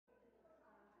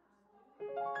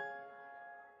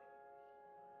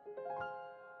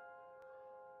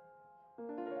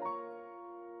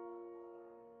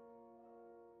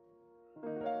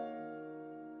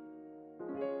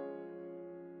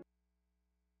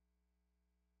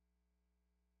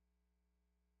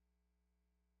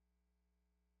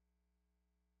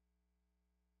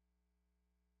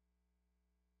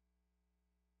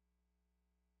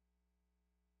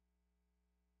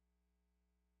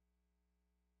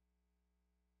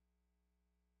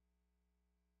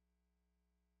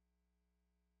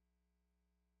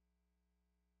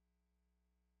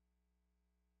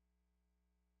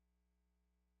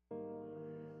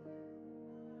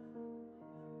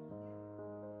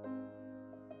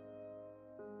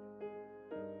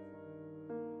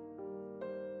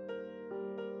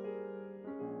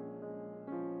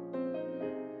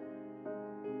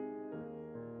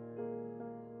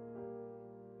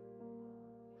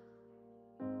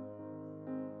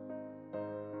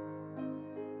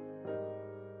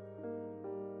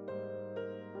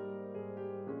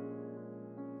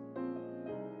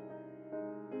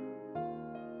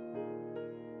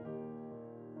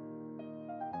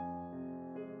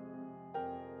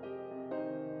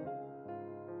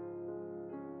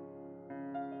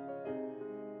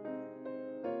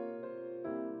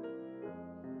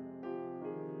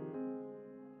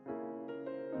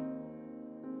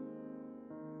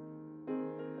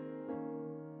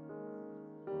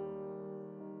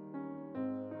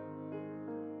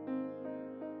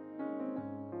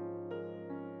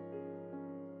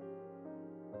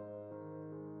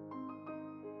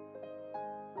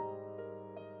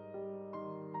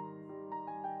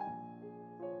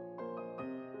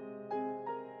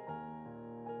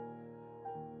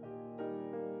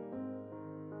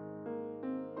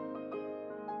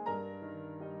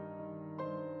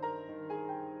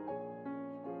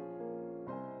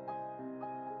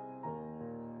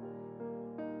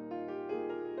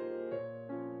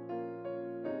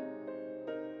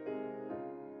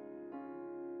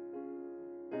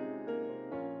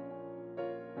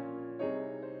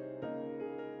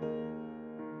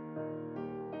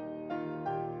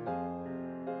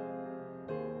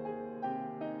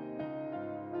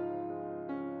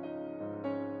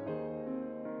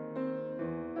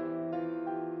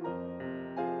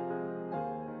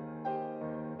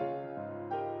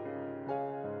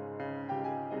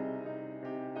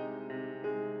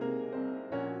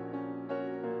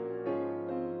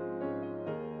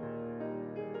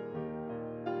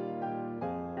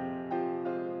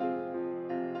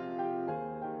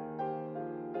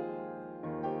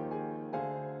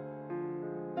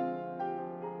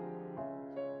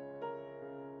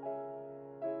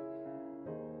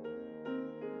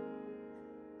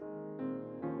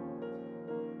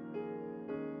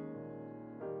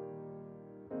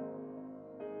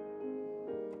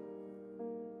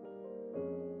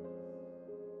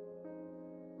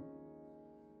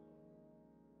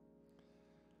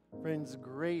Friends,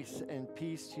 grace and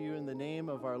peace to you in the name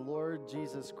of our Lord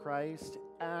Jesus Christ.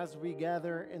 As we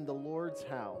gather in the Lord's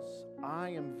house, I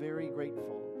am very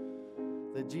grateful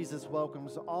that Jesus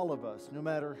welcomes all of us. No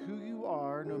matter who you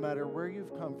are, no matter where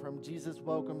you've come from, Jesus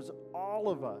welcomes all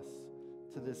of us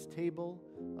to this table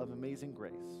of amazing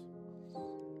grace.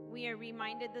 We are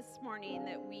reminded this morning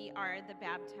that we are the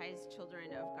baptized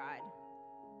children of God.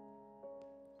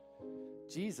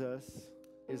 Jesus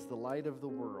is the light of the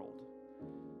world.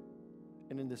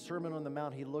 And in the Sermon on the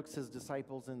Mount, he looks his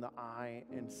disciples in the eye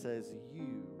and says,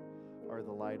 "You are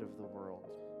the light of the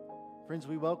world." Friends,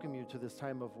 we welcome you to this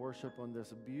time of worship on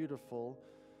this beautiful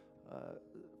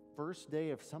first day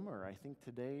of summer. I think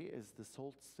today is the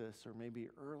solstice, or maybe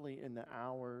early in the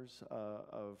hours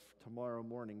of tomorrow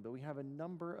morning. But we have a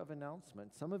number of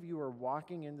announcements. Some of you are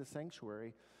walking in the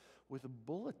sanctuary with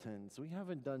bulletins. We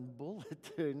haven't done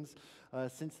bulletins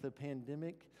since the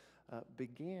pandemic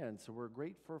began. So we're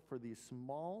grateful for these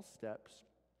small steps.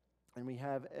 And we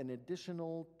have an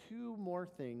additional 2 more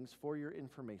things for your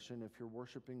information if you're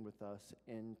worshiping with us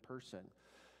in person.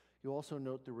 You'll also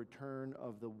note the return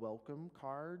of the welcome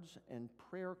cards and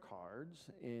prayer cards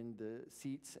in the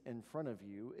seats in front of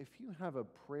you. If you have a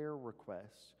prayer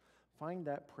request, find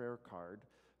that prayer card,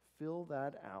 fill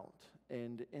that out,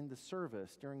 and in the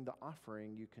service, during the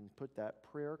offering, you can put that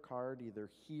prayer card either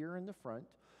here in the front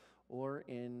or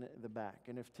in the back.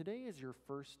 And if today is your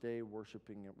first day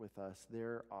worshiping with us,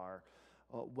 there are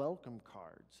welcome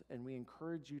cards, and we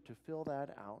encourage you to fill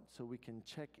that out so we can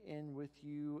check in with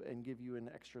you and give you an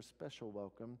extra special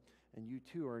welcome. And you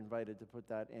too are invited to put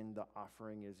that in the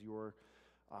offering as your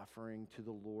offering to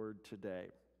the Lord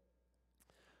today.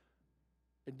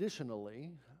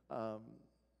 Additionally,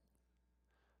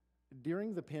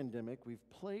 During the pandemic, we've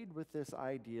played with this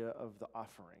idea of the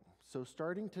offering. So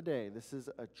starting today, this is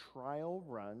a trial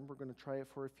run. We're going to try it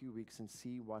for a few weeks and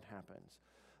see what happens.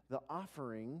 The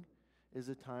offering is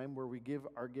a time where we give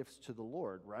our gifts to the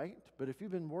Lord, right? But if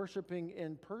you've been worshiping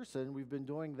in person, we've been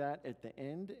doing that at the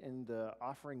end in the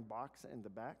offering box in the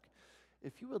back.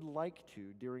 If you would like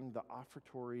to, during the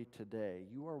offertory today,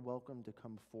 you are welcome to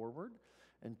come forward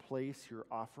and place your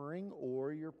offering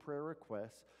or your prayer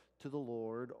request to the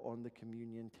Lord on the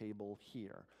communion table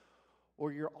here.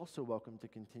 Or you're also welcome to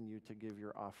continue to give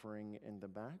your offering in the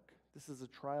back. This is a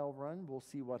trial run. We'll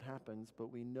see what happens,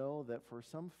 but we know that for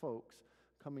some folks,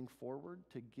 coming forward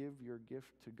to give your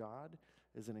gift to God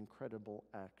is an incredible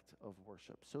act of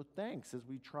worship. So thanks as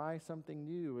we try something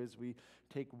new, as we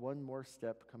take one more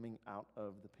step coming out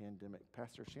of the pandemic.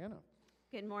 Pastor Shanna.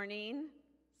 Good morning.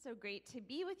 So great to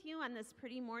be with you on this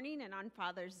pretty morning and on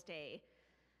Father's Day.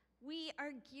 We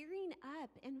are gearing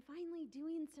up and finally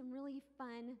doing some really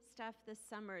fun stuff this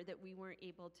summer that we weren't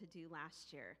able to do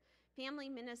last year. Family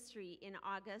Ministry in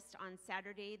August on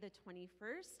Saturday the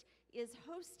 21st is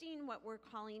hosting what we're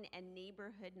calling a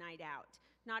neighborhood night out,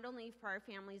 not only for our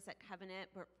families at Covenant,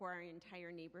 but for our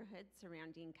entire neighborhood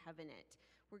surrounding Covenant.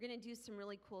 We're going to do some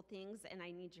really cool things, and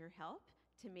I need your help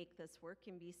to make this work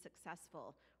and be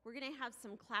successful. We're going to have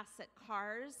some classic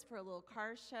cars for a little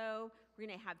car show. We're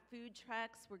going to have food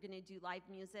trucks. We're going to do live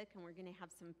music, and we're going to have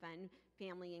some fun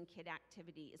family and kid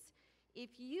activities. If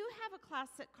you have a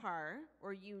classic car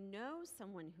or you know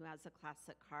someone who has a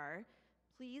classic car,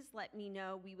 please let me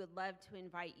know. We would love to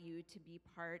invite you to be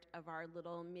part of our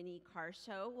little mini car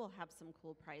show. We'll have some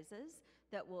cool prizes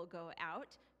that will go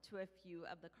out to a few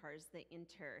of the cars that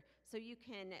enter. So you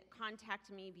can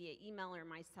contact me via email or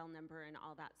my cell number, and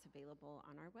all that's available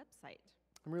on our website.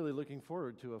 I'm really looking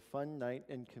forward to a fun night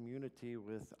in community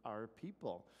with our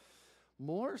people.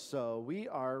 More so, we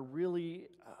are really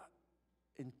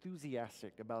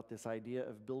enthusiastic about this idea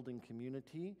of building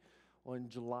community. On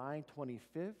July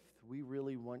 25th, we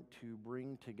really want to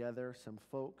bring together some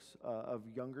folks of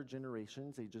younger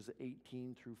generations, ages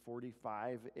 18 through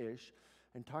 45-ish,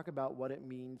 and talk about what it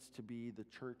means to be the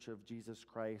Church of Jesus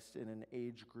Christ in an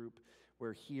age group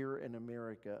where here in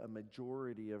America, a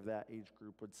majority of that age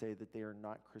group would say that they are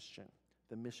not Christian.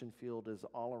 The mission field is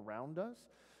all around us.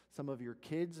 Some of your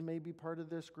kids may be part of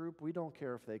this group. We don't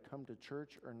care if they come to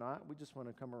church or not. We just want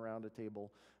to come around a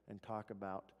table and talk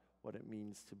about what it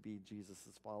means to be Jesus'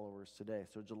 followers today.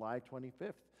 So July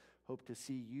 25th, hope to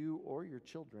see you or your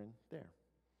children there.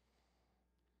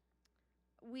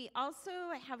 We also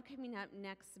have coming up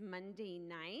next Monday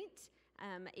night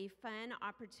a fun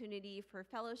opportunity for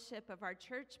fellowship of our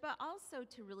church, but also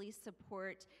to really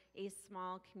support a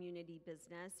small community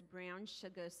business, Brown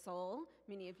Sugar Soul.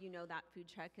 Many of you know that food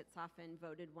truck. It's often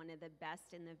voted one of the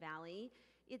best in the valley.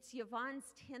 It's Yvonne's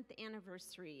 10th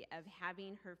anniversary of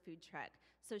having her food truck.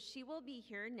 So she will be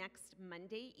here next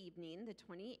Monday evening, the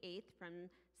 28th, from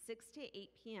 6 to 8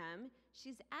 p.m.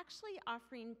 She's actually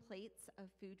offering plates of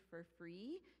food for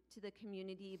free to the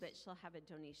community, but she'll have a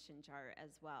donation jar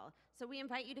as well. So we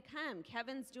invite you to come.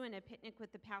 Kevin's doing a picnic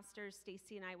with the pastors.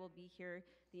 Stacy and I will be here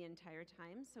the entire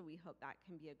time, so we hope that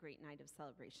can be a great night of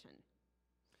celebration.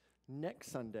 Next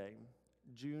Sunday,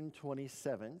 June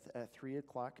 27th at 3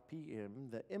 o'clock p.m.,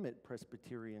 the Emmett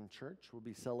Presbyterian Church will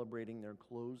be celebrating their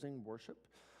closing worship.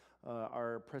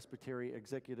 Our Presbytery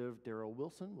executive, Darrell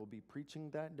Wilson, will be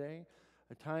preaching that day,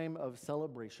 a time of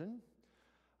celebration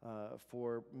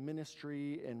for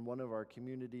ministry in one of our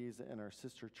communities in our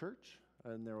sister church,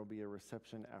 and there will be a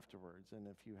reception afterwards. And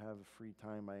if you have a free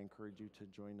time, I encourage you to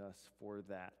join us for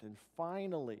that. And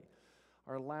finally,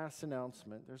 our last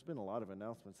announcement. There's been a lot of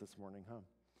announcements this morning, huh?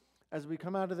 As we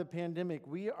come out of the pandemic,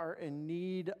 we are in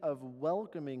need of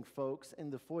welcoming folks in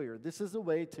the foyer. This is a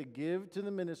way to give to the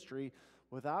ministry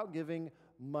without giving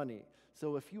money.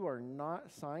 So if you are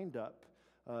not signed up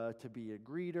to be a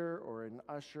greeter or an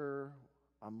usher,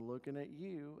 I'm looking at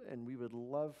you, and we would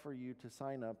love for you to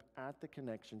sign up at the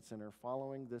Connection Center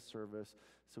following this service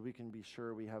so we can be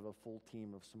sure we have a full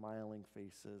team of smiling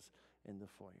faces in the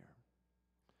foyer.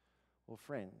 Well,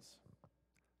 friends,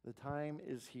 the time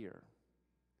is here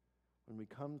when we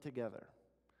come together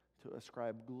to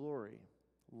ascribe glory,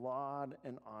 laud,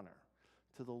 and honor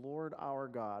to the Lord our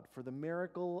God for the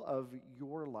miracle of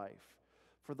your life,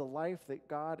 for the life that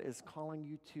God is calling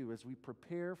you to. As we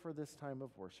prepare for this time of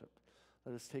worship,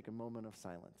 let us take a moment of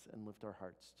silence and lift our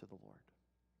hearts to the Lord.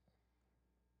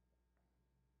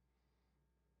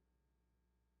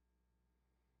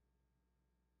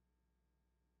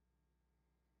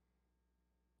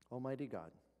 Almighty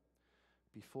God,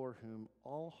 before whom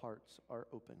all hearts are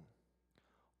open,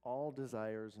 all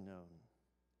desires known,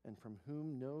 and from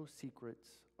whom no secrets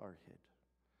are hid.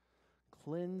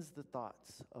 Cleanse the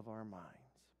thoughts of our minds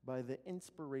by the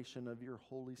inspiration of your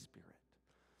Holy Spirit,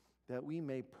 that we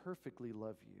may perfectly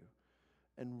love you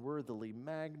and worthily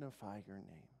magnify your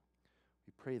name.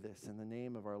 We pray this in the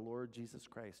name of our Lord Jesus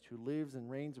Christ, who lives and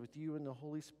reigns with you in the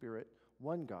Holy Spirit,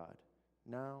 one God,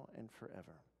 now and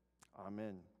forever.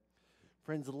 Amen.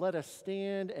 Friends, let us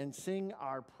stand and sing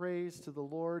our praise to the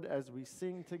Lord as we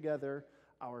sing together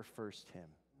our first hymn.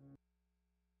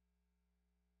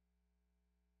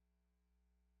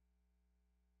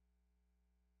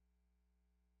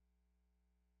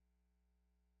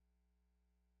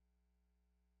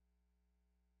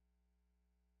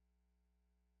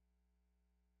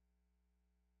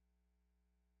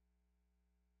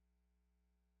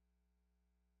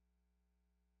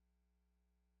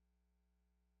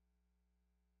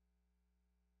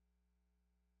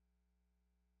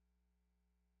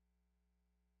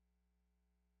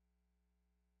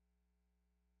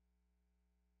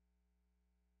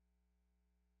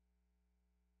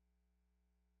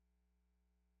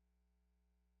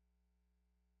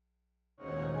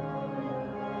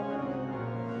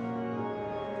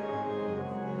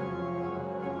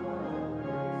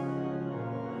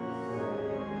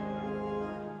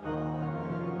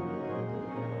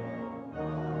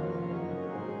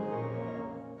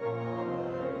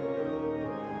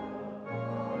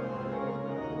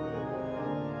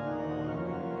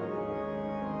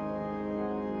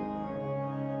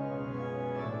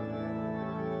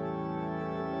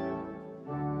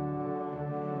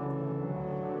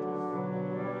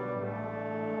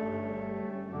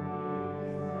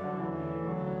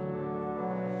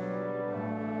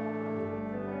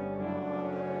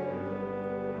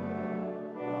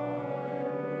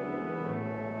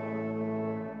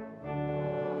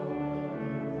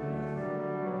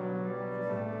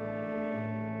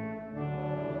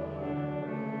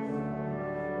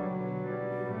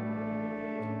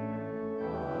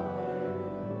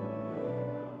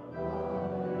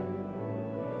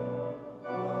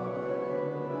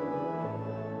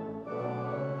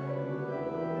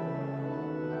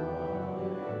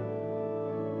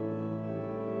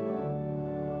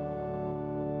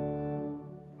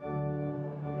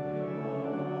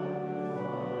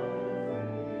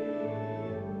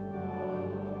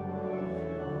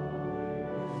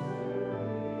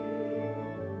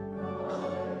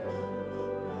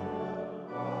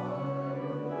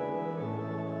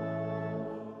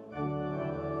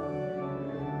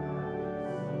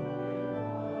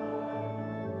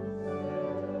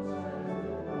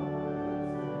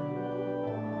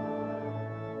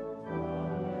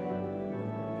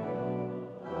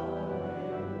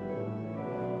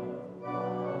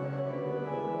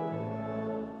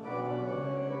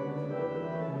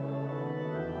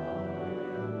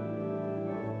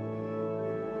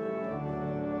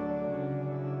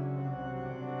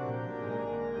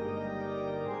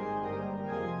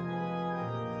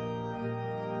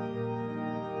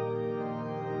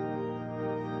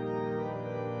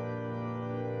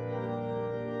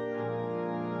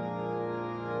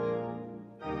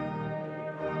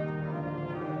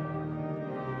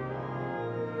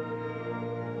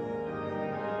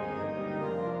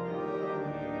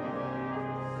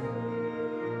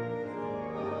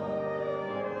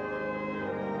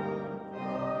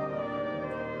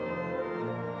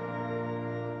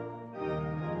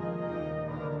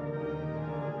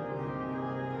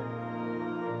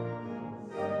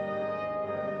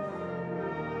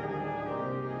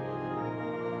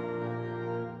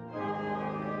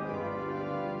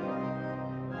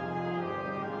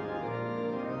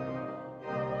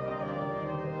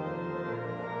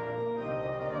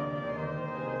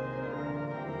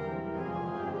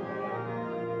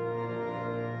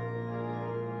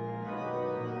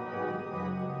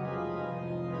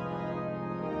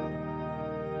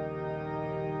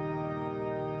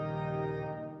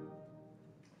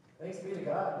 Thanks be to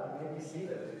God. You may be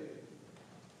seated.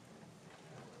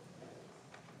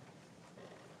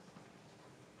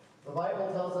 The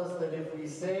Bible tells us that if we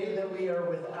say that we are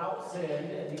without sin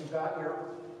and you've got your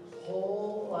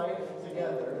whole life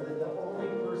together, that the only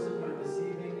person you're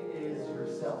deceiving is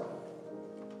yourself.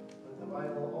 But the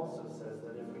Bible also says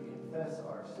that if we confess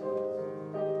our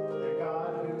sins, that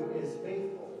God, who is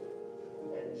faithful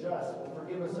and just, will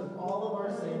forgive us of all of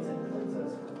our sins and cleanse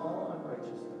us from all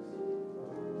unrighteousness.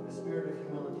 In the spirit of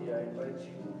humility, I invite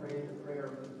you to pray the prayer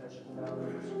of confession found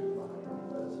in the scripture behind me.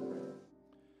 Let us pray.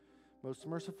 Most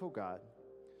merciful God,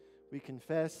 we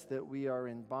confess that we are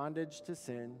in bondage to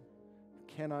sin,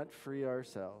 cannot free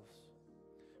ourselves.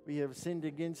 We have sinned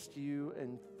against you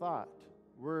in thought,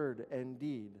 word, and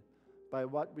deed, by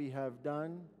what we have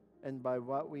done and by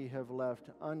what we have left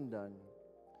undone.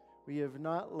 We have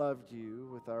not loved you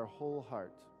with our whole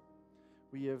heart.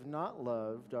 We have not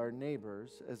loved our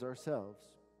neighbors as ourselves.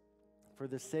 For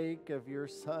the sake of your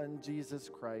Son, Jesus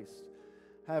Christ,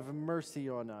 have mercy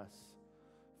on us.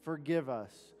 Forgive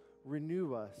us,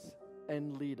 renew us,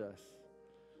 and lead us,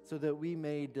 so that we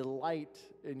may delight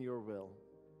in your will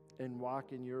and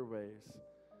walk in your ways,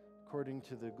 according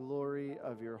to the glory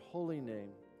of your holy name.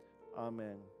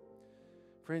 Amen.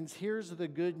 Friends, here's the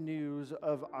good news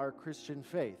of our Christian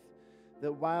faith,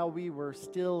 that while we were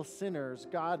still sinners,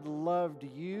 God loved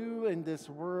you and this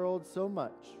world so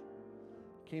much,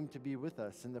 came to be with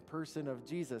us in the person of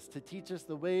Jesus to teach us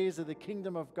the ways of the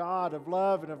kingdom of God, of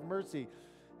love and of mercy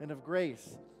and of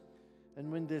grace. And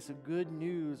when this good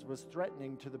news was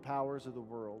threatening to the powers of the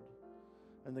world,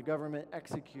 and the government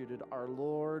executed our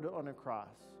Lord on a cross,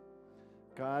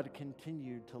 God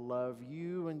continued to love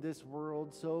you and this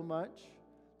world so much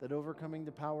that overcoming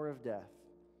the power of death,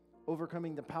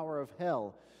 overcoming the power of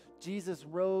hell, Jesus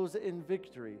rose in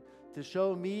victory to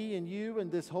show me and you and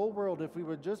this whole world, if we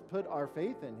would just put our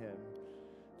faith in him,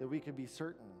 that we could be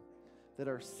certain that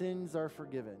our sins are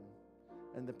forgiven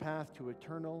and the path to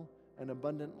eternal and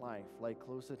abundant life lie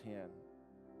close at hand.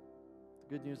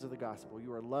 The good news of the gospel: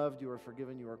 you are loved, you are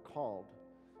forgiven, you are called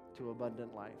to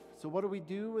abundant life. So what do we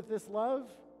do with this love?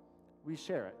 We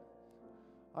share it.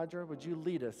 Audra, would you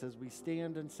lead us as we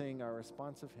stand and sing our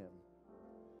responsive hymn?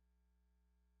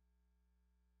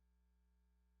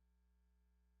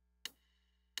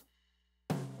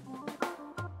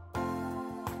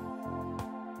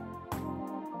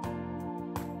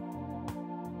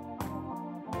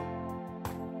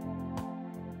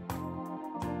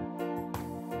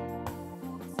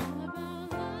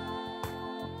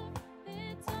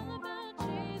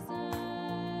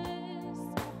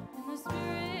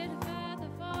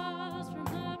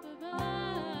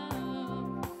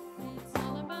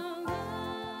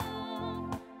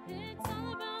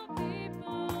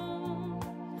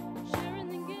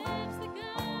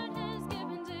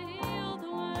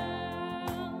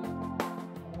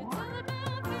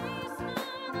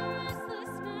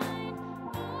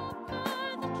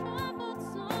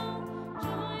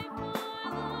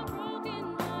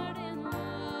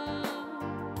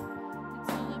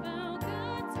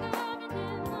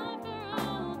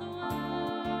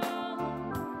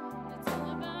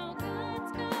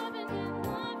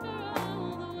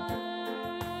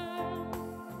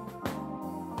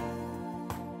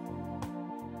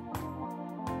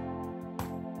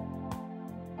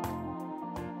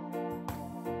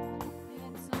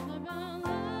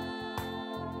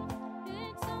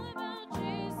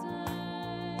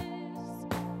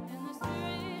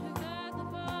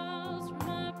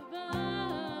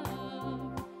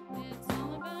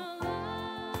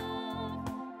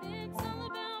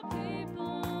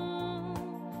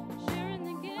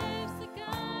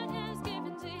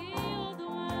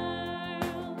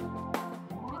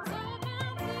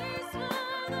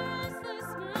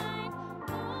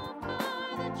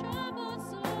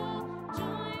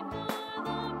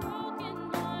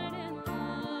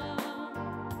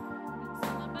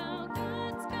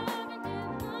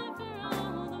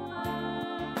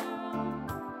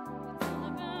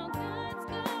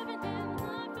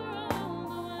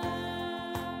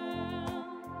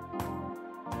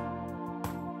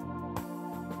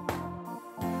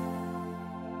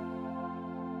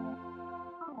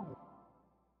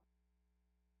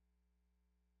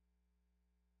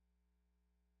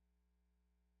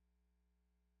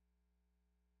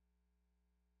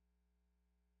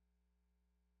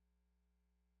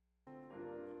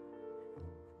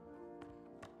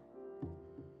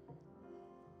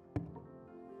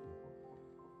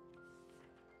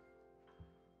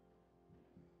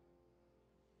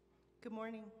 Good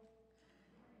morning.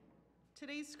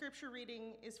 Today's scripture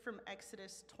reading is from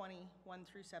Exodus 20:1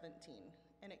 through 17,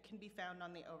 and it can be found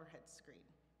on the overhead screen.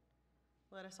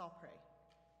 Let us all pray.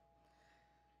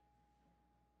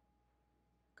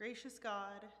 Gracious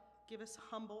God, give us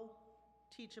humble,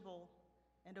 teachable,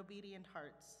 and obedient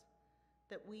hearts,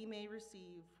 that we may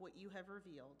receive what you have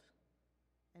revealed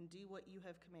and do what you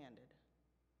have commanded.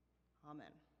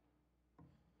 Amen.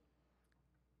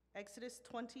 Exodus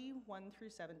 20:1 through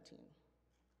 17.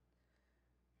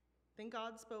 Then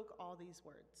God spoke all these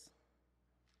words.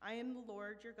 I am the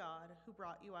Lord your God, who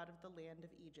brought you out of the land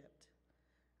of Egypt,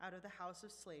 out of the house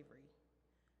of slavery,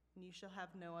 and you shall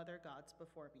have no other gods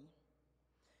before me.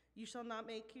 You shall not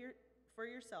make for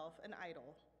yourself an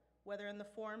idol, whether in the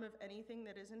form of anything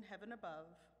that is in heaven above,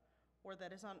 or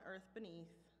that is on earth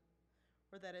beneath,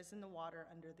 or that is in the water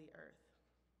under the earth.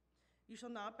 You shall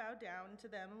not bow down to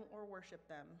them or worship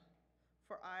them,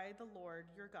 for I, the Lord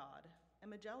your God,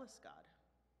 am a jealous God,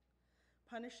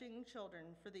 punishing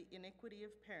children for the iniquity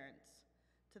of parents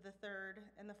to the third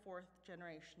and the fourth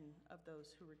generation of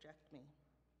those who reject me,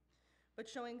 but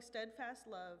showing steadfast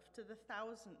love to the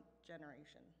 1,000th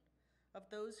generation of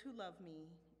those who love me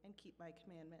and keep my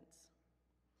commandments.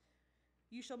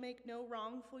 You shall make no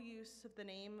wrongful use of the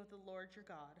name of the Lord your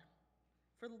God,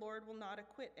 for the Lord will not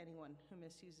acquit anyone who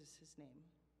misuses his name.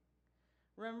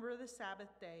 Remember the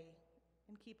Sabbath day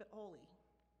and keep it holy.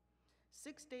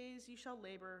 6 days you shall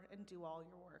labor and do all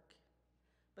your work,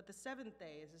 but the seventh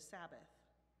day is a Sabbath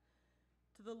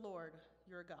to the Lord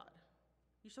your God.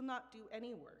 You shall not do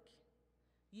any work,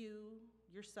 you,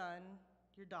 your son,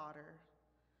 your daughter,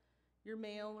 your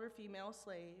male or female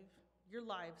slave, your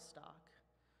livestock,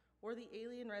 or the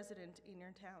alien resident in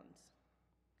your towns.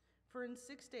 For in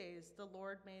 6 days the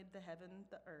Lord made the heaven,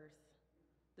 the earth,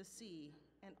 the sea,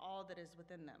 and all that is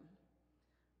within them.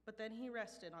 But then he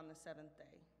rested on the seventh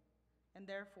day, and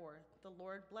therefore the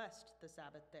Lord blessed the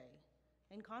Sabbath day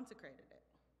and consecrated it.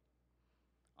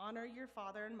 Honor your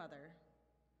father and mother,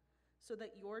 so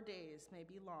that your days may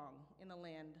be long in the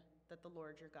land that the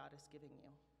Lord your God is giving you.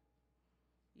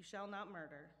 You shall not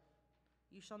murder.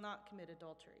 You shall not commit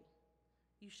adultery.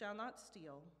 You shall not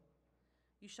steal.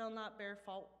 You shall not bear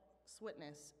false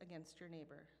witness against your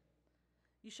neighbor.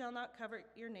 You shall not covet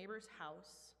your neighbor's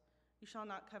house. You shall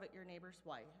not covet your neighbor's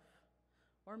wife,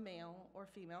 or male or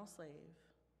female slave,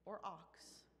 or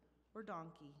ox, or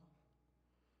donkey,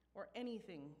 or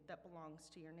anything that belongs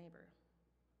to your neighbor.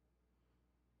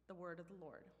 The word of the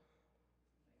Lord.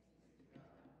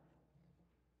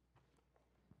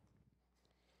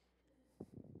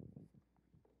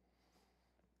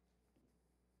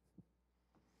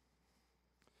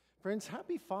 Friends,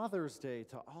 happy Father's Day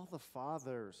to all the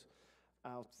fathers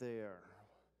out there.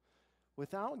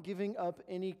 Without giving up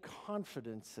any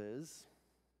confidences,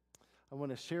 I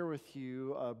want to share with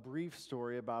you a brief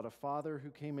story about a father who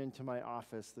came into my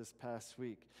office this past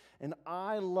week. And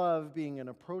I love being an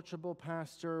approachable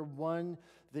pastor, one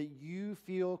that you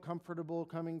feel comfortable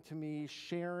coming to me,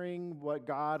 sharing what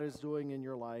God is doing in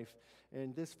your life.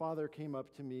 And this father came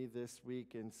up to me this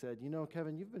week and said, "You know,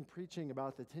 Kevin, you've been preaching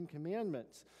about the 10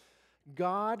 Commandments.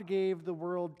 God gave the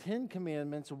world 10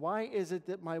 commandments. Why is it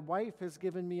that my wife has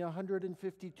given me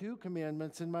 152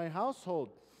 commandments in my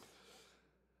household?"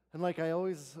 And like I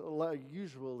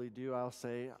usually do, I'll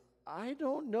say, "I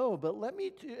don't know, but let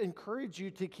me encourage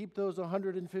you to keep those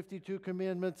 152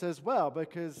 commandments as well,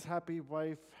 because happy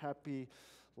wife, happy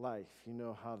life." You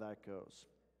know how that goes.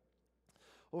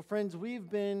 Well, friends, we've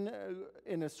been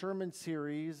in a sermon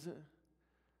series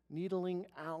needling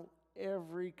out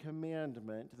every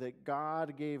commandment that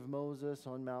God gave Moses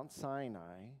on Mount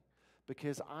Sinai,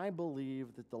 because I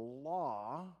believe that the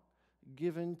law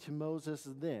given to Moses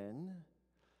then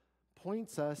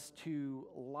points us to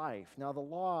life. Now, the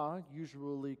law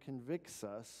usually convicts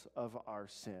us of our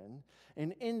sin,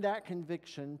 and in that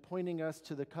conviction, pointing us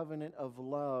to the covenant of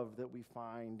love that we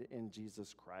find in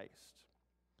Jesus Christ.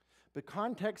 But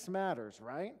context matters,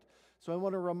 right? So I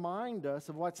want to remind us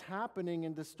of what's happening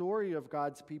in the story of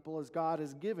God's people as God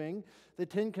is giving the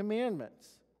 10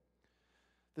 Commandments.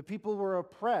 The people were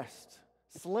oppressed,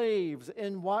 slaves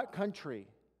in what country?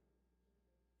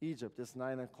 Egypt. It's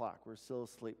 9 o'clock. We're still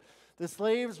asleep. The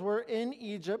slaves were in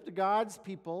Egypt, God's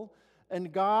people,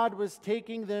 and God was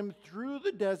taking them through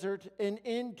the desert and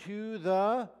into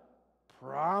the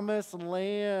promised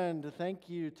land. Thank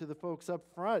you to the folks up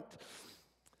front.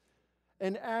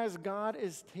 And as God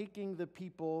is taking the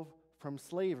people from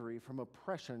slavery, from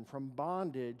oppression, from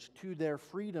bondage, to their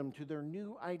freedom, to their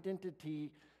new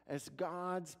identity as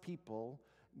God's people,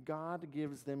 God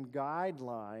gives them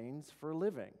guidelines for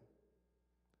living.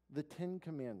 The 10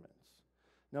 Commandments.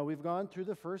 Now, we've gone through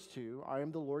the first two. I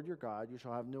am the Lord your God. You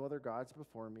shall have no other gods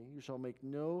before me. You shall make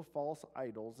no false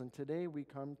idols. And today we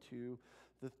come to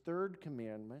the third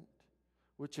commandment,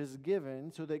 which is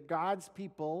given so that God's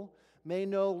people may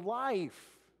know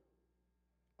life.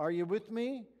 Are you with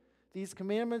me? These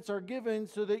commandments are given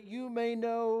so that you may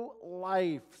know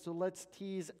life. So let's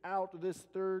tease out this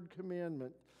third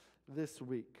commandment this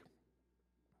week.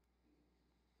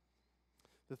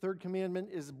 The third commandment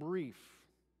is brief.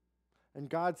 And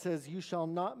God says, "You shall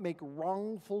not make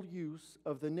wrongful use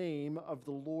of the name of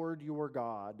the Lord your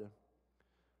God,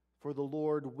 for the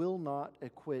Lord will not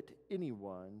acquit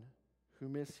anyone who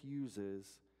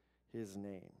misuses his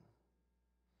name."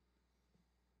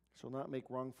 Shall not make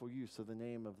wrongful use of the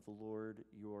name of the Lord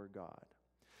your God.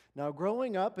 Now,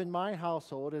 growing up in my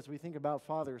household, as we think about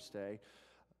Father's Day,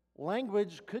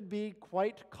 language could be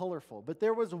quite colorful. But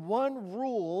there was one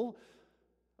rule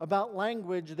about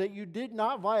language that you did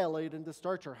not violate in the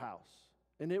Starcher house.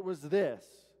 And it was this: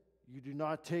 you do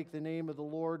not take the name of the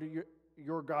Lord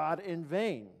your God in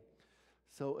vain.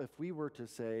 So if we were to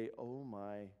say, oh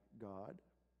my God,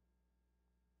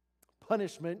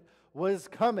 punishment was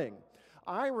coming.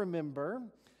 I remember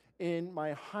in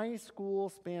my high school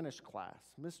Spanish class,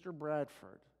 Mr.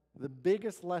 Bradford, the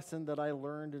biggest lesson that I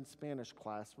learned in Spanish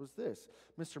class was this.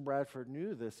 Mr. Bradford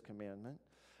knew this commandment.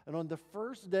 And on the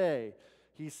first day,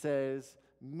 he says,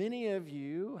 many of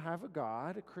you have a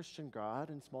God, a Christian God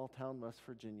in small town West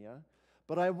Virginia,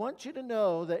 but I want you to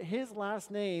know that his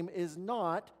last name is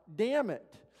not damn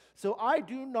it. So I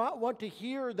do not want to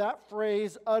hear that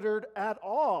phrase uttered at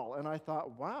all. And I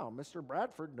thought, wow, Mr.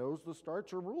 Bradford knows the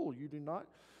Starcher rule. You do not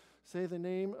say the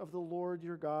name of the Lord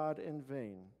your God in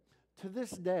vain. To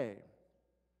this day,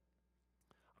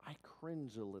 I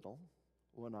cringe a little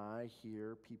when I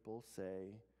hear people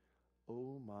say,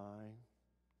 oh my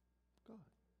God,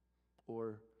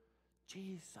 or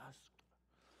Jesus.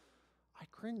 I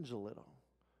cringe a little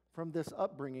from this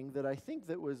upbringing that I think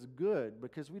that was good,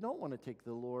 because we don't want to take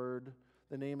the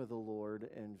name of the Lord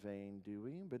in vain, do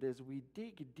we? But as we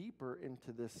dig deeper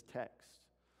into this text,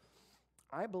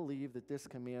 I believe that this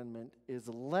commandment is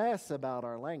less about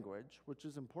our language, which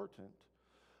is important,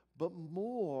 but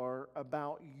more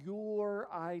about your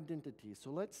identity. So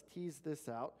let's tease this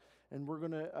out, and we're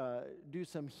going to do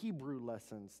some Hebrew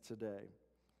lessons today.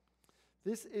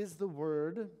 This is the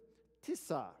word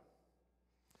tisa.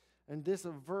 And this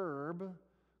verb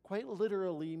quite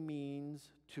literally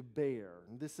means to bear.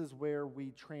 And this is where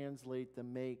we translate the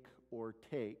make or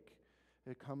take.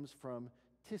 It comes from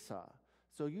tisa.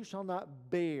 So you shall not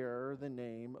bear the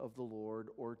name of the Lord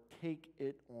or take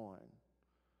it on,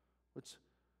 which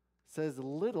says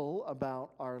little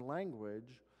about our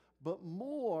language, but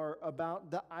more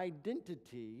about the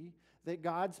identity that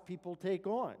God's people take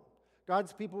on.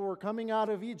 God's people were coming out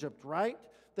of Egypt, right?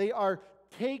 They are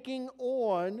taking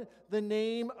on the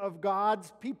name of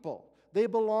God's people. They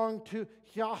belong to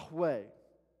Yahweh.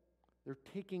 They're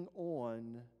taking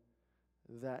on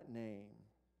that name.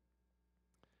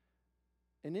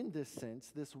 And in this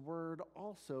sense, this word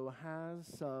also has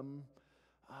some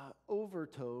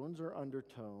overtones or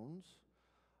undertones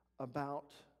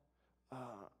about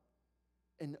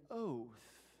an oath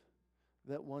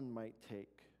that one might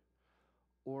take,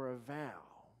 or a vow.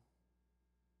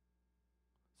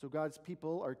 So God's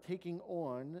people are taking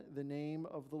on the name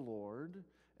of the Lord,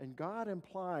 and God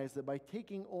implies that by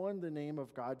taking on the name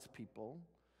of God's people,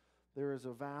 there is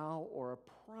a vow or a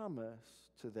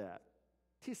promise to that.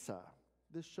 Tisa.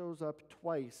 This shows up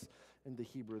twice in the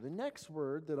Hebrew. The next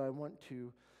word that I want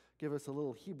to give us a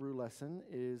little Hebrew lesson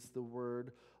is the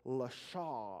word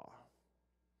lashah.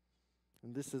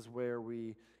 And this is where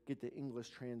we get the English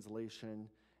translation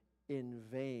in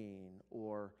vain,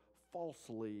 or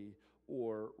falsely,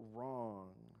 or wrong.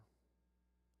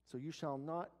 So you shall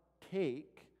not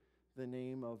take the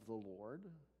name of the Lord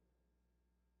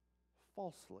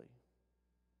falsely.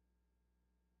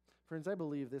 Friends, I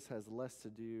believe this has less to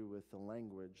do with the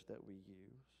language that we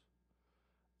use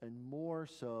and more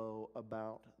so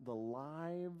about the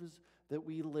lives that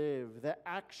we live, the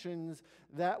actions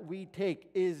that we take.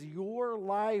 Is your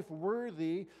life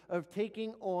worthy of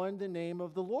taking on the name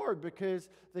of the Lord? Because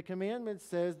the commandment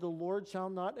says the Lord shall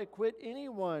not acquit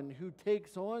anyone who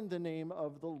takes on the name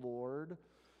of the Lord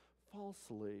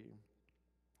falsely.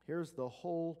 Here's the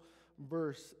whole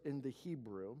verse in the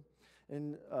Hebrew.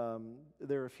 And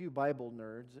there are a few Bible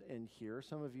nerds in here.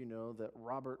 Some of you know that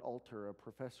Robert Alter, a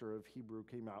professor of Hebrew,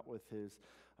 came out with his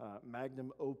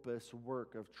magnum opus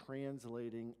work of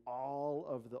translating all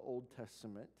of the Old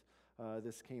Testament.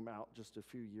 This came out just a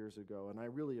few years ago, and I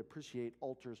really appreciate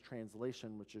Alter's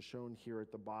translation, which is shown here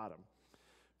at the bottom.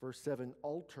 Verse 7,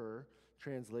 Alter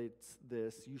translates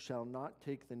this: you shall not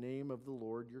take the name of the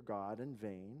Lord your God in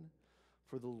vain,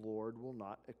 for the Lord will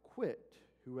not acquit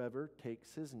whoever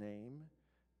takes his name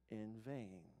in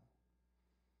vain.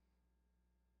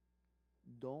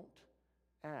 Don't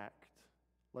act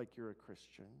like you're a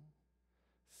Christian.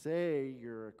 Say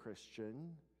you're a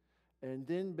Christian, and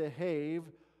then behave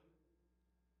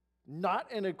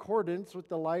not in accordance with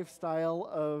the lifestyle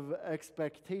of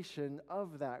expectation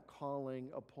of that calling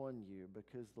upon you,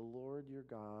 because the Lord your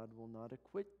God will not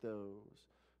acquit those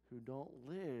who don't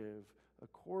live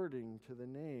according to the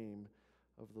name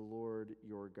of the Lord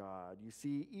your God. You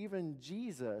see, even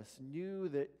Jesus knew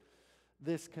that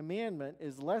this commandment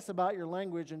is less about your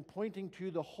language and pointing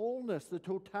to the wholeness, the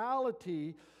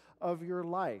totality of your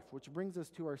life, which brings us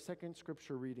to our second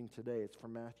scripture reading today. It's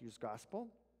from Matthew's Gospel,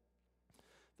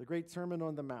 the great Sermon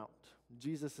on the Mount.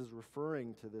 Jesus is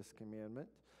referring to this commandment.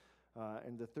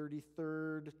 in the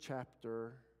 33rd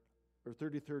chapter, or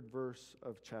 33rd verse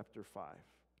of chapter 5.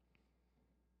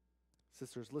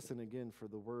 Sisters, listen again for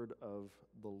the word of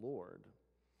the Lord.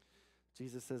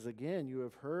 Jesus says again, "You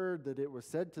have heard that it was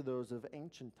said to those of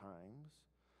ancient times,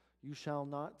 'You shall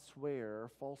not swear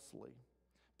falsely,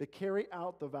 but carry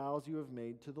out the vows you have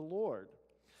made to the Lord.'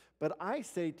 But I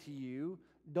say to you,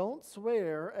 don't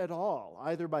swear at all,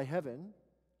 either by heaven,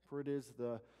 for it is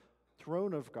the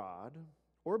throne of God,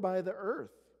 or by the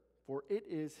earth, for it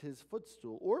is his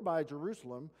footstool, or by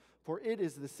Jerusalem, for it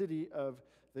is the city of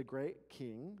the great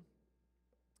King.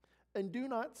 And do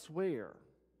not swear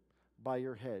by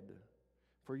your head,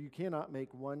 for you cannot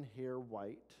make one hair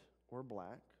white or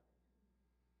black.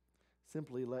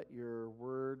 Simply let your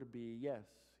word be yes,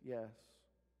 yes,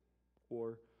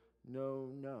 or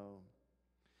no, no.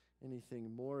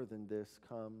 Anything more than this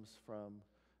comes from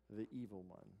the evil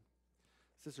one."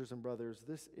 Sisters and brothers,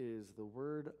 this is the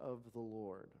word of the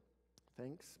Lord.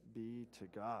 Thanks be to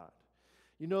God.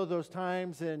 You know those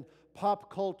times in pop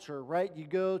culture, right? You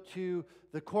go to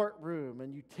the courtroom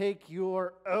and you take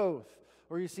your oath,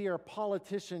 or you see our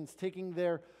politicians taking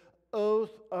their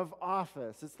oath of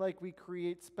office. It's like we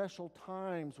create special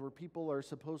times where people are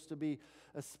supposed to be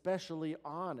especially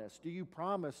honest. Do you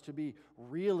promise to be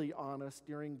really honest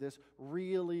during this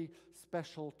really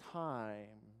special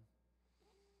time?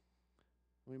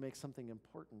 We make something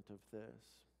important of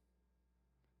this.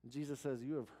 Jesus says,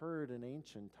 "You have heard in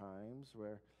ancient times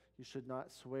where you should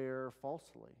not swear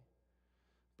falsely.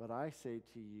 But I say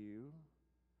to you,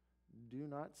 do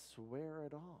not swear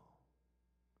at all."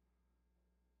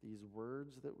 These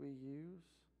words that we use,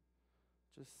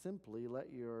 just simply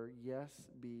let your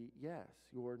yes be yes,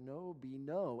 your no be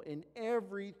no in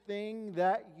everything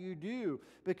that you do.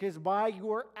 Because by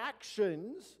your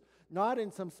actions, not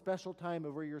in some special time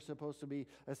of where you're supposed to be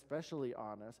especially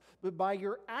honest, but by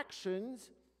your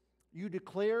actions, you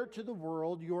declare to the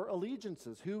world your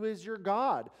allegiances. Who is your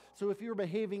God? So if you're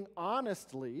behaving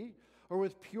honestly or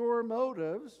with pure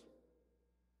motives,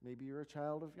 maybe you're a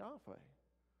child of Yahweh.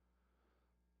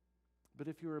 But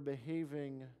if you are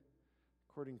behaving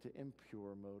according to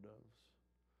impure motives,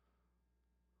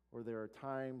 or there are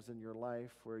times in your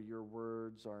life where your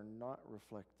words are not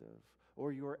reflective,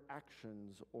 or your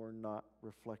actions are not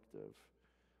reflective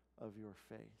of your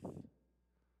faith,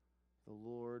 the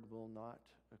Lord will not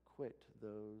acquit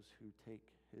those who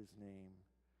take his name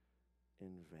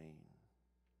in vain.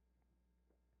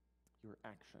 Your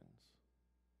actions,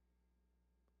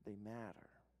 they matter.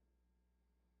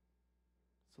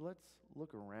 So let's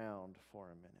look around for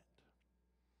a minute.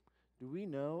 Do we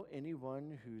know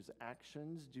anyone whose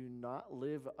actions do not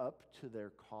live up to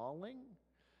their calling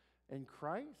in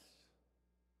Christ?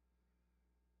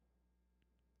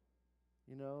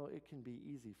 You know, it can be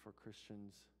easy for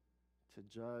Christians to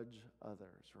judge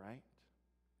others, right?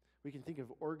 We can think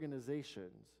of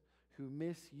organizations who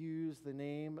misuse the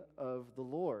name of the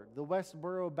Lord. The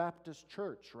Westboro Baptist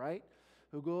Church, right?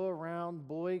 Who go around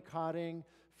boycotting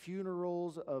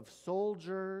funerals of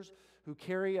soldiers, who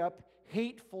carry up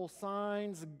hateful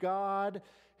signs. God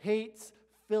hates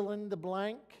fill in the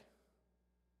blank.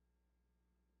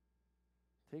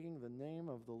 Taking the name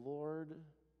of the Lord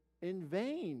in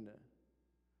vain.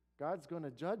 God's going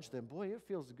to judge them. Boy, it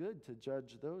feels good to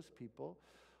judge those people.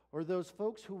 Or those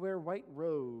folks who wear white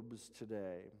robes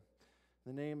today.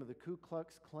 The name of the Ku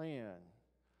Klux Klan.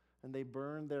 And they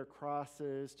burn their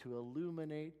crosses to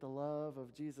illuminate the love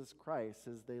of Jesus Christ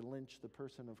as they lynch the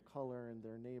person of color in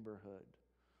their neighborhood.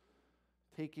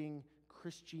 Taking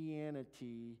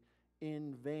Christianity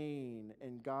in vain.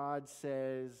 And God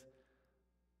says,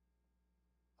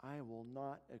 I will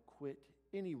not acquit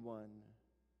anyone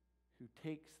who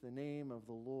takes the name of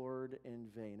the Lord in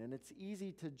vain. And it's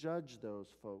easy to judge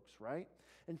those folks, right?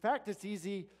 In fact, it's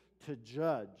easy to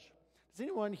judge. Does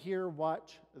anyone here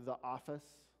watch The Office?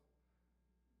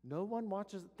 No one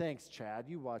watches? Thanks, Chad.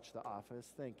 You watch The Office.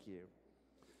 Thank you.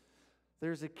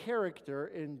 There's a character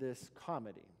in this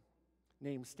comedy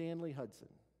named Stanley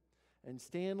Hudson. And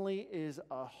Stanley is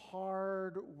a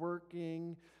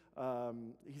hard-working,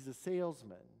 he's a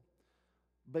salesman.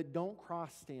 But don't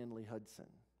cross Stanley Hudson,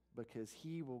 because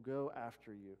he will go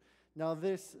after you. Now,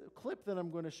 this clip that I'm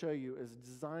going to show you is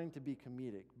designed to be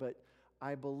comedic, but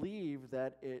I believe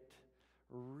that it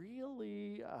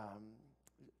really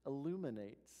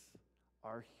illuminates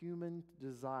our human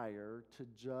desire to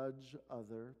judge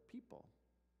other people.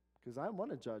 Because I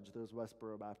want to judge those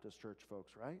Westboro Baptist Church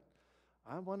folks, right?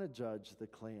 I want to judge the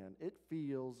Klan. It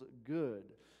feels good.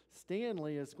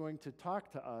 Stanley is going to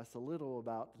talk to us a little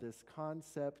about this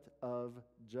concept of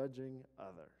judging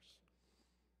others.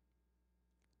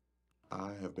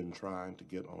 I have been trying to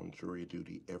get on jury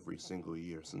duty every single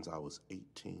year since I was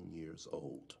 18 years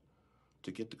old.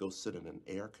 To get to go sit in an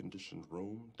air-conditioned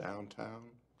room downtown,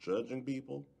 judging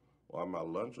people while my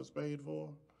lunch was paid for,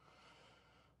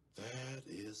 that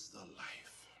is the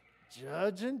life.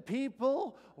 Judging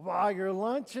people while your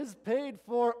lunch is paid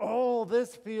for. Oh,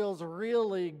 this feels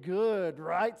really good,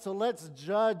 right? So let's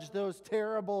judge those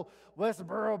terrible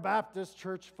Westboro Baptist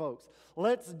Church folks.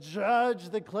 Let's judge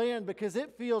the Klan because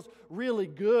it feels really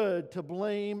good to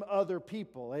blame other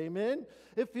people. Amen?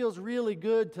 It feels really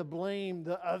good to blame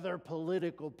the other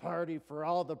political party for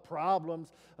all the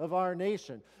problems of our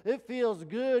nation. It feels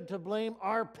good to blame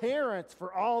our parents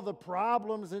for all the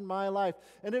problems in my life.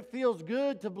 And it feels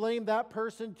good to blame that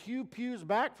person 2 pews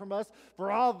back from us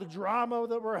for all the drama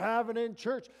that we're having in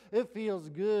church. It feels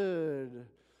good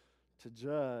to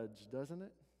judge, doesn't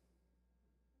it?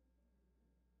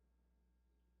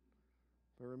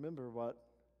 But remember what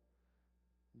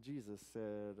Jesus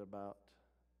said about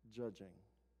judging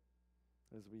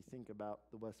as we think about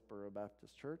the Westboro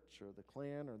Baptist Church or the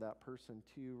Klan or that person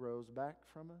 2 rows back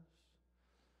from us.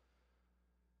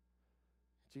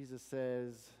 Jesus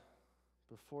says,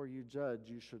 before you judge,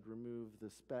 you should remove the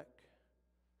speck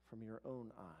from your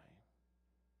own eye.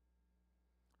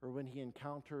 Or when he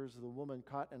encounters the woman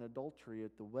caught in adultery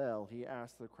at the well, he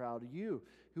asks the crowd, you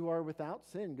who are without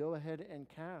sin, go ahead and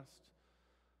cast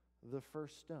the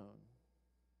first stone.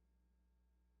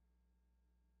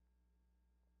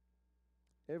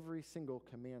 Every single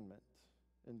commandment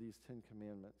in these 10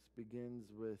 commandments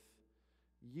begins with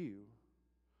you.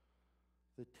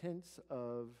 The tense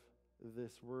of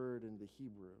this word in the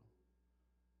Hebrew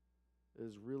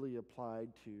is really applied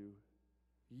to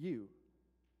you.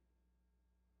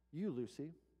 You, Lucy.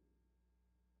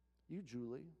 You,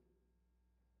 Julie.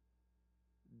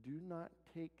 Do not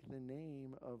take the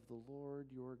name of the Lord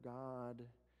your God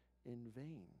in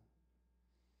vain.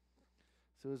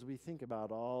 So as we think about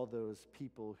all those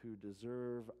people who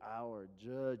deserve our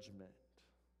judgment,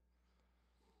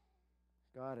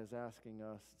 God is asking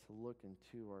us to look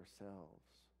into ourselves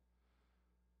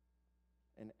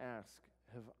and ask,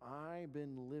 have I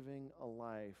been living a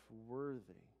life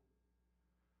worthy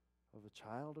of a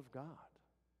child of God?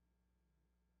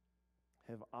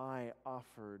 Have I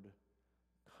offered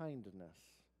kindness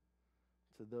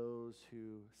to those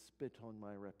who spit on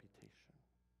my reputation?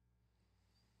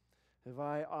 Have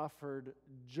I offered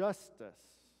justice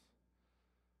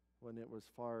when it was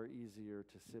far easier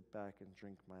to sit back and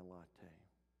drink my latte?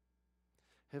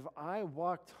 Have I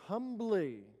walked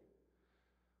humbly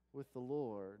with the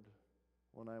Lord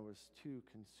when I was too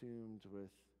consumed with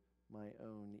my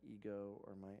own ego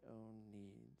or my own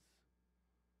needs?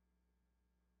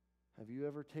 Have you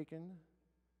ever taken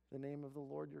the name of the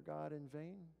Lord your God in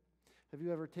vain? Have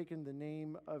you ever taken the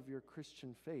name of your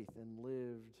Christian faith and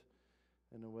lived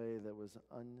in a way that was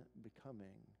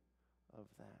unbecoming of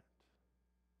that?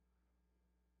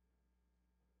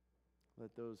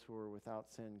 Let those who are without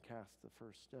sin cast the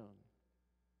first stone.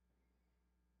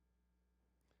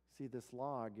 See, this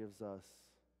law gives us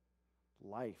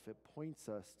life. It points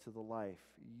us to the life.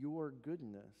 Your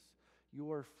goodness,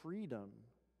 your freedom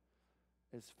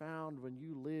is found when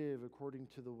you live according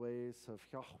to the ways of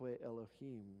Yahweh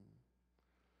Elohim,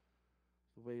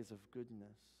 the ways of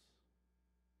goodness,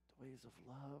 the ways of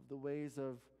love, the ways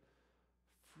of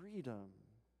freedom.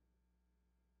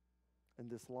 And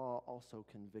this law also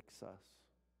convicts us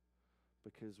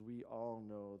because we all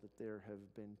know that there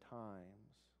have been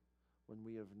times when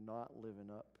we have not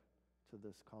lived up to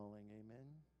this calling. Amen?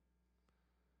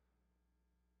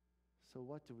 So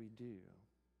what do we do?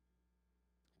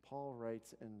 Paul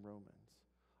writes in Romans,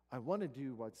 I want to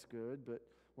do what's good, but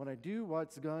when I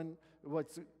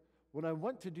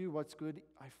want to do what's good,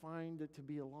 I find it to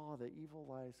be a law that evil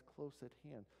lies close at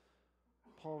hand.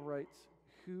 Paul writes,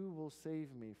 who will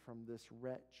save me from this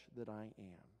wretch that I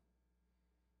am?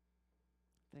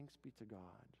 Thanks be to God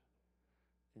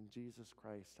in Jesus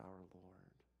Christ our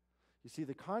Lord. You see,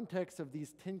 the context of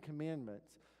these 10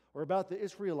 commandments are about the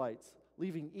Israelites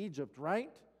leaving Egypt, right?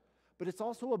 But it's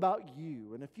also about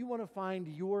you. And if you want to find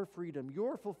your freedom,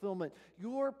 your fulfillment,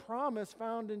 your promise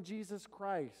found in Jesus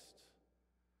Christ,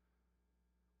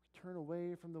 we turn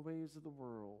away from the ways of the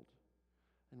world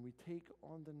and we take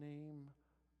on the name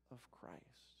of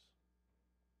Christ.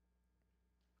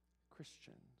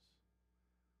 Christians.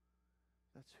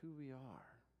 That's who we are.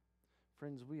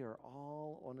 Friends, we are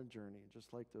all on a journey,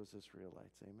 just like those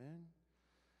Israelites. Amen?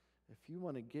 If you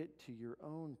want to get to your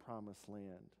own promised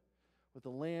land, with a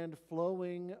land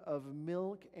flowing of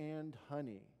milk and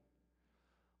honey,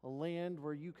 a land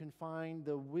where you can find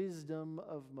the wisdom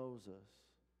of Moses,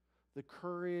 the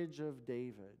courage of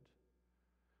David,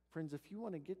 Friends, if you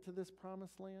want to get to this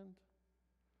promised land,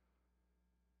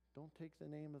 don't take the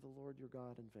name of the Lord your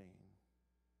God in vain.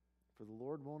 For the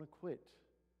Lord won't acquit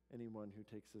anyone who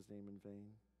takes his name in vain.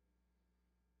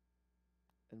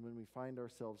 And when we find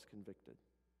ourselves convicted,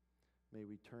 may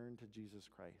we turn to Jesus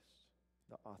Christ,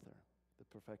 the author, the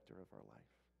perfecter of our life.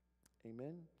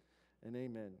 Amen and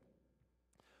amen.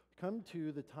 Come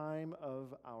to the time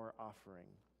of our offering.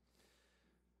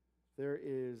 There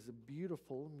is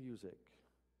beautiful music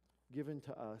given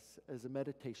to us as a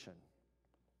meditation.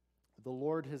 The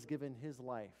Lord has given his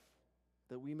life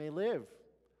that we may live.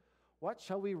 What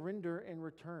shall we render in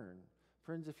return?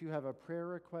 Friends, if you have a prayer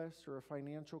request or a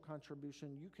financial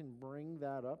contribution, you can bring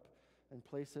that up and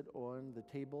place it on the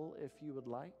table if you would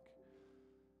like.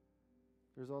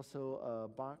 There's also a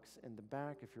box in the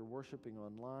back. If you're worshiping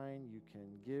online, you can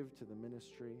give to the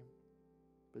ministry.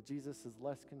 But Jesus is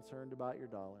less concerned about your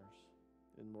dollars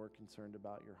and more concerned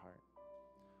about your heart.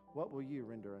 What will you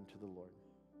render unto the Lord?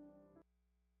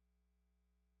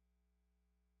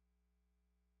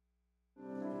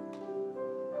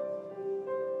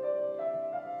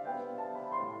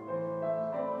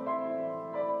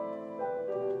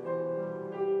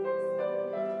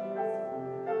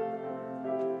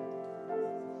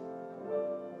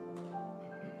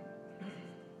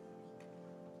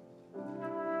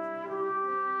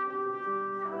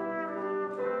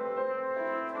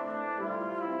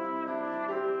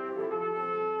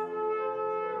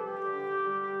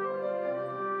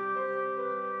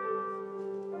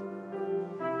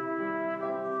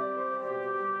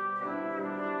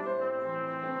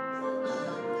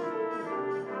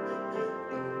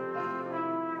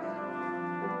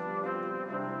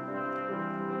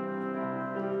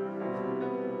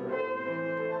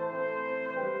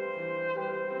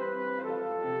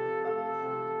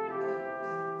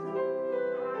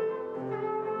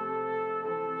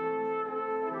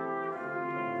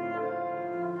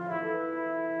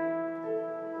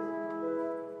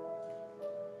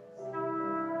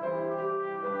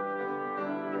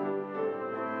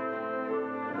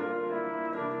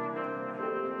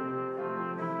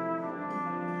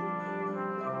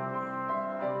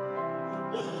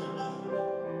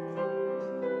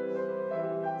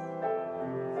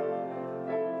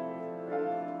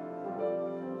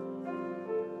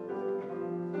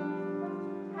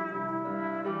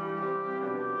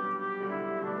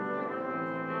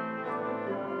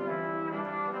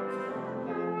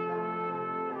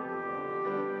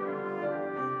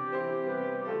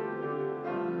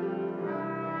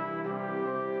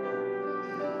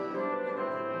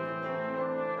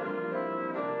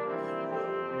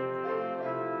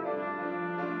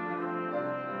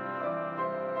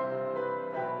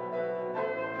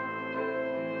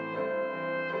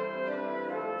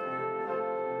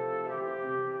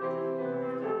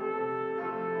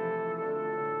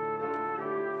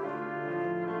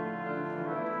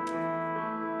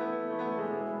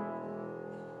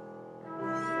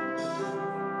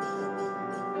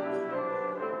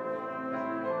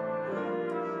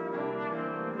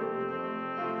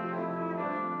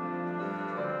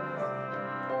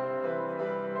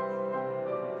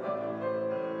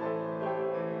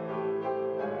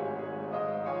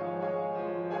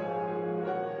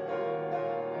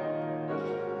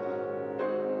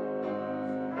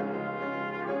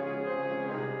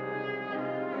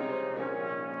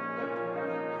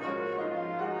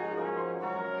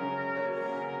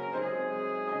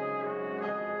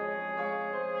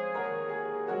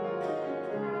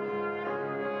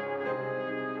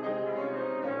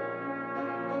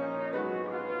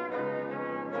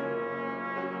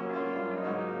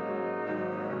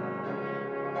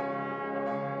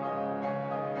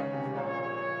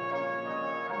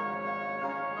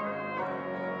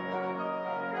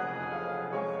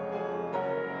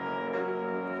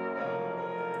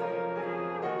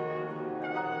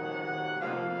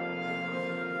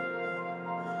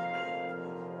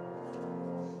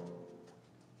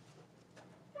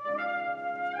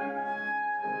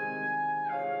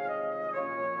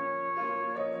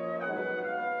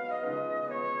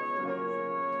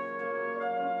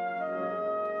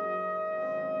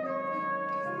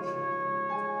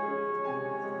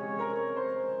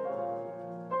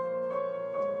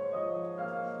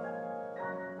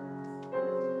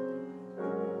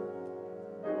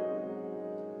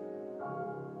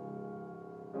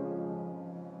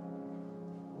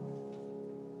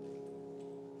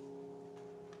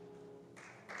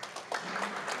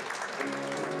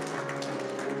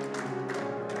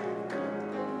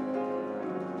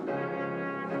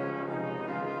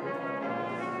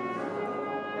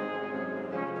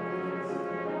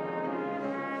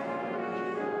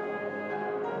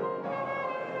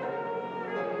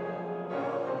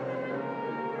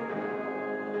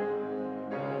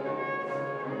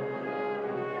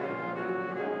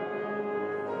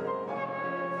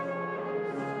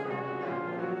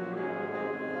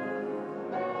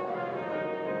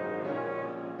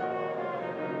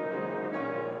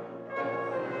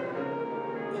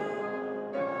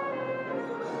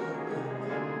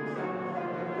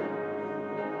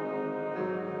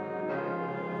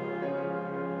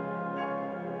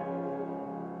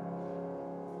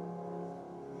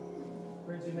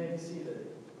 you may be seated.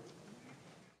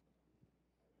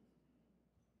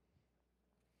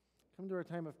 Come to our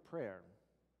time of prayer.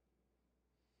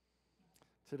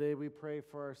 Today we pray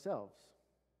for ourselves,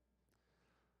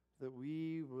 that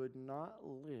we would not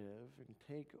live and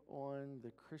take on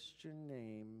the Christian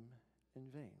name in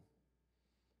vain,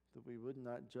 that we would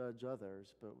not judge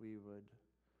others, but we would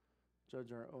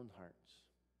judge our own hearts,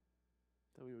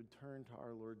 that we would turn to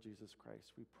our Lord Jesus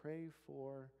Christ. We pray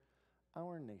for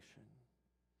our nation.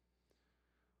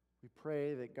 We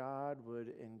pray that God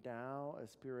would endow a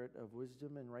spirit of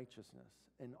wisdom and righteousness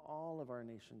in all of our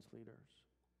nation's leaders.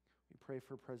 We pray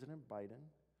for President Biden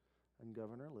and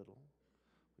Governor Little.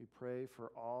 We pray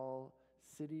for all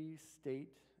city,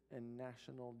 state, and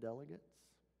national delegates.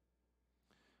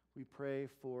 We pray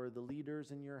for the leaders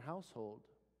in your household,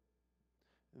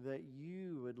 that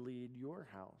you would lead your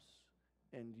house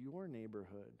and your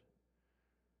neighborhood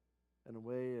in a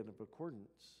way of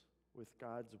accordance with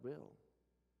God's will.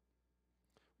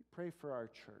 We pray for our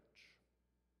church.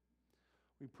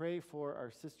 We pray for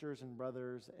our sisters and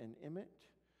brothers in Emmett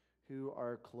who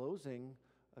are closing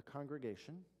a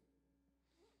congregation.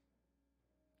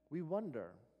 We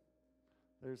wonder,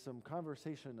 there's some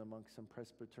conversation amongst some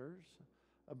presbyters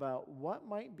about what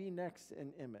might be next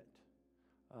in Emmett.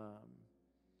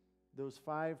 Those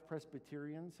 5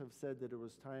 Presbyterians have said that it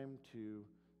was time to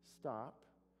stop,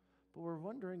 but we're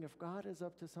wondering if God is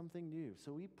up to something new.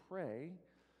 So we pray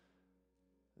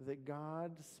that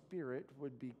God's Spirit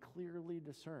would be clearly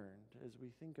discerned as we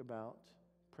think about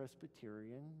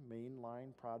Presbyterian, mainline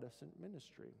Protestant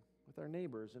ministry with our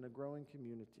neighbors in a growing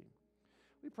community.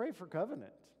 We pray for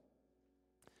Covenant.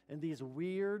 In these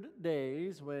weird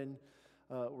days when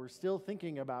we're still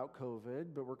thinking about COVID,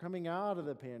 but we're coming out of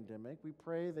the pandemic, we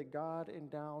pray that God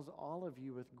endows all of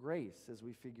you with grace as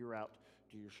we figure out,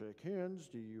 do you shake hands?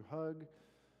 Do you hug?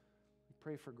 We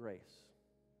pray for grace.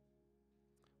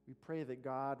 We pray that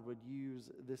God would use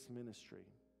this ministry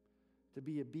to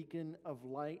be a beacon of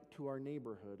light to our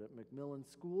neighborhood at McMillan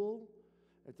School,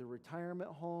 at the retirement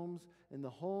homes, and the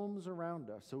homes around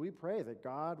us. So we pray that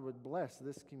God would bless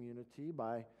this community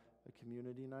by a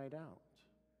community night out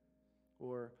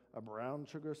or a brown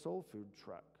sugar soul food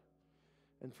truck.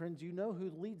 And friends, you know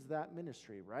who leads that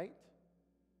ministry, right?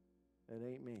 It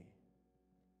ain't me.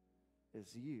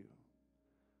 It's you.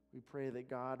 We pray that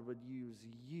God would use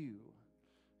you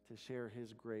to share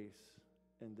his grace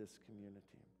in this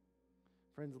community.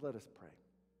 Friends, let us pray.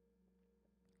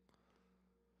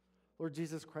 Lord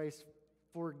Jesus Christ,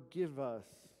 forgive us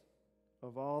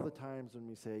of all the times when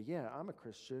we say, yeah, I'm a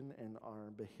Christian, and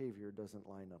our behavior doesn't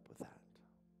line up with that.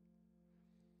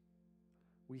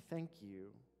 We thank you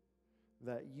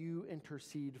that you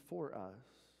intercede for us,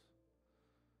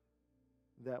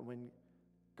 that when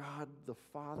God the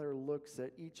Father looks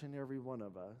at each and every one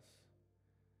of us,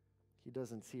 he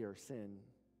doesn't see our sin,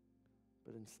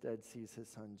 but instead sees his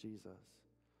son Jesus.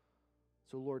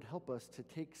 So Lord, help us to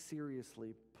take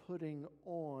seriously putting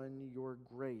on your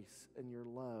grace and your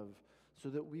love so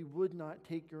that we would not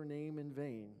take your name in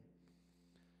vain,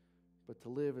 but to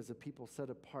live as a people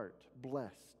set apart,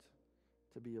 blessed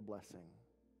to be a blessing.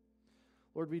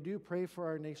 Lord, we do pray for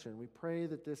our nation. We pray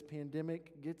that this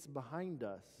pandemic gets behind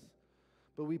us,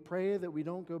 but we pray that we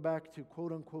don't go back to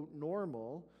quote unquote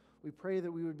normal. We pray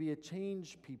that we would be a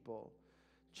changed people,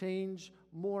 change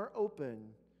more open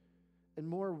and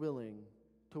more willing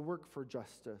to work for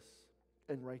justice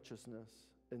and righteousness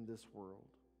in this world.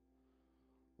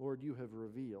 Lord, you have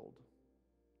revealed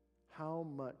how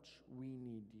much we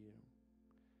need you.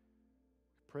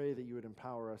 Pray that you would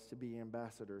empower us to be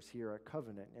ambassadors here at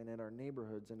Covenant and in our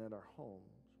neighborhoods and at our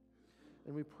homes.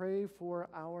 And we pray for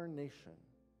our nation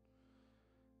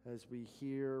as we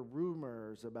hear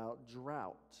rumors about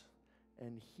drought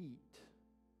and heat,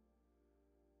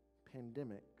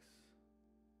 pandemics,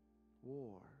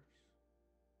 wars.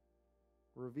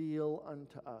 Reveal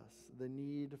unto us the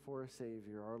need for a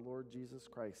Savior, our Lord Jesus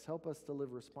Christ. Help us to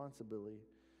live responsibly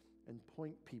and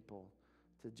point people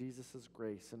to Jesus'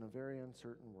 grace in a very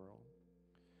uncertain world.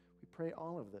 We pray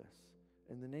all of this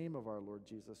in the name of our Lord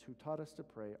Jesus, who taught us to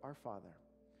pray, Our Father,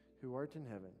 who art in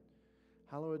heaven,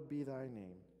 hallowed be thy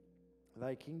name.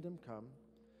 Thy kingdom come,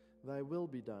 thy will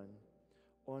be done,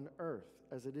 on earth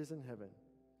as it is in heaven.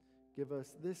 Give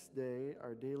us this day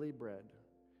our daily bread,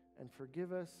 and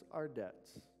forgive us our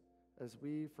debts, as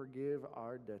we forgive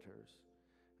our debtors.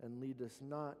 And lead us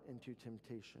not into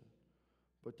temptation,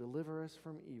 but deliver us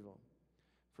from evil.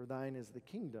 For thine is the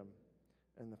kingdom,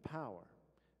 and the power,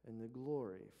 and the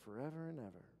glory, forever and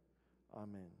ever.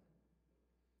 Amen.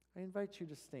 I invite you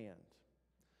to stand.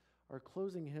 Our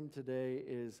closing hymn today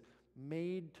is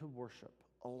Made to Worship.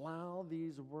 allow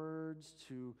these words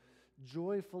to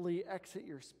joyfully exit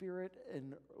your spirit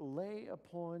and lay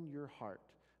upon your heart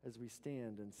as we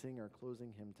stand and sing our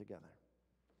closing hymn together.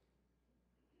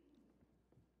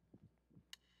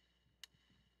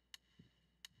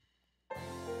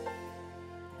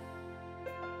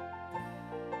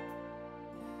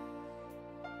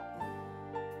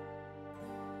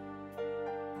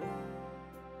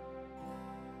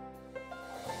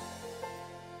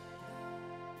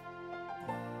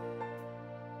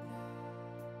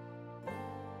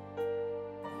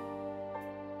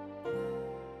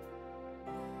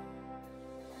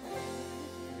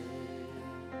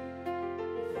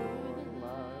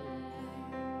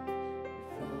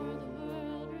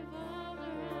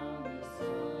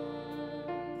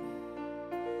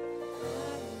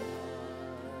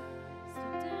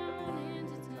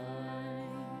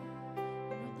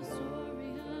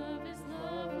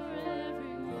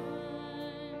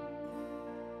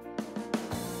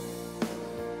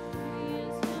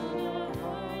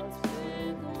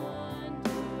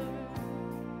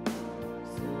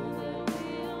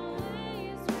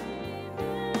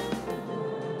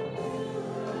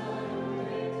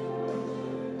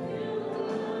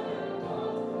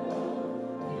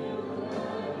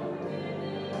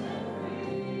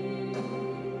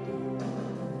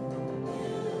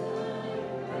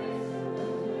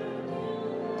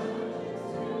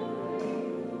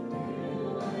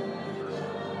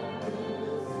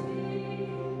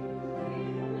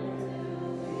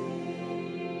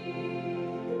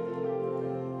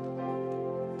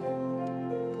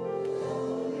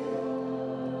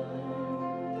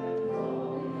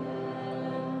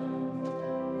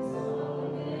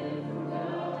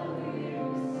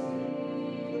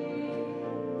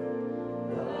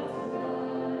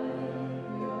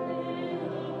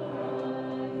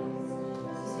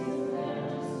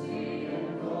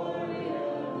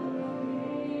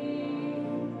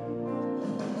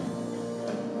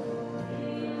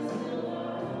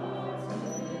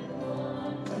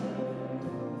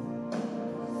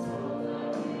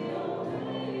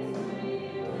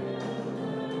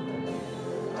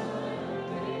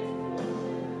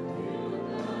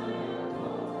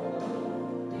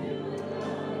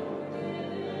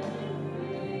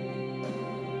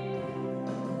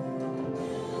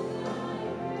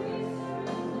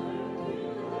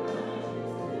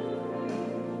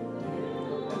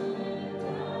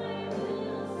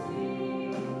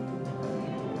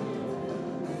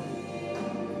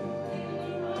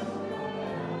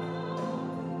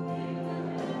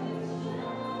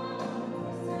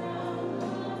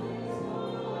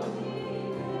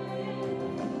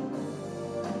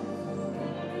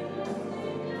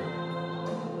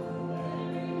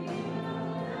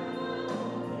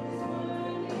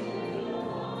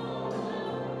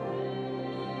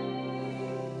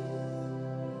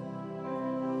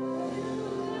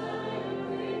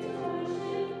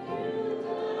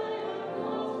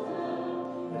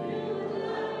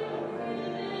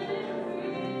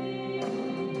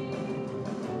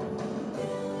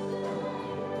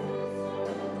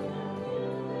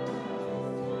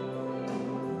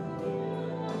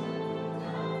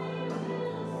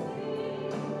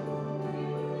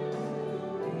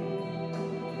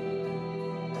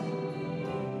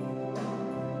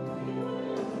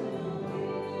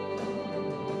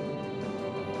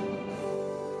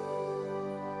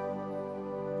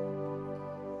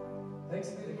 Thanks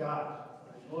be to God.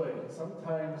 Boy,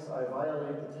 sometimes I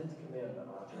violate the 10th commandment,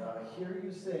 Audra. I hear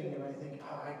you sing and I think,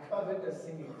 I covet a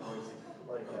singing voice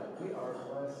like that. We are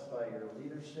blessed by your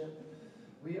leadership.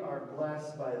 We are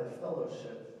blessed by the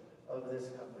fellowship of this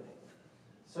company.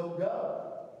 So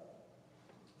go,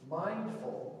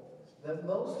 mindful that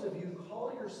most of you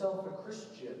call yourself a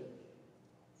Christian.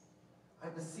 I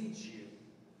beseech you,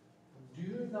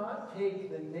 do not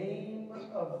take the name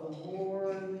of the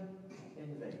Lord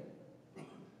in vain.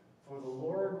 For the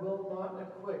Lord will not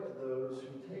acquit those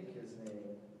who take his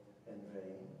name in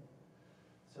vain.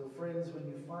 So friends, when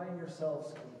you find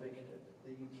yourselves convicted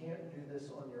that you can't do this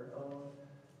on your own,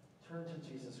 turn to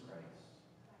Jesus Christ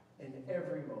in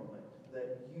every moment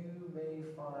that you may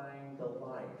find the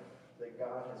life that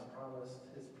God has promised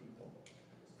his people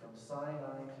from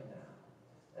Sinai to now.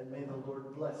 And may the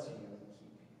Lord bless you and keep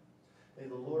you. May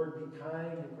the Lord be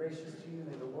kind and gracious to you.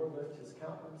 May the Lord lift his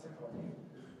countenance upon you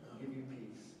and give you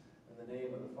peace. In the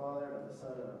name of the Father, and of the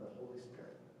Son, and of the Holy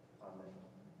Spirit. Amen.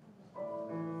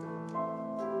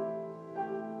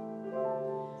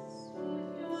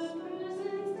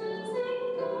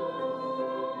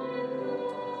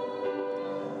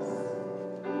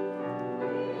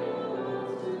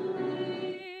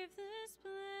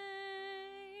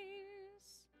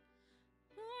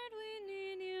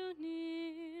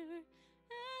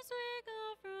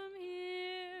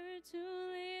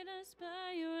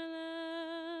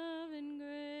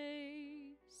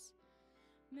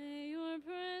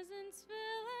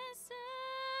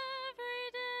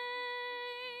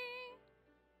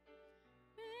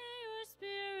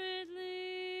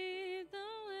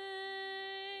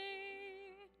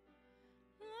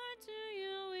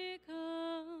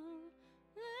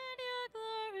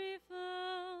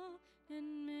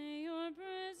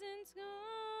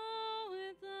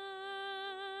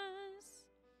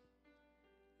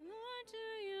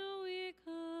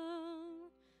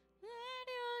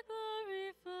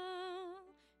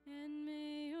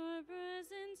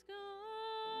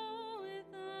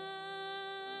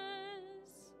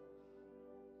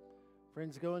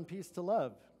 Friends, go in peace to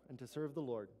love and to serve the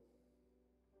Lord.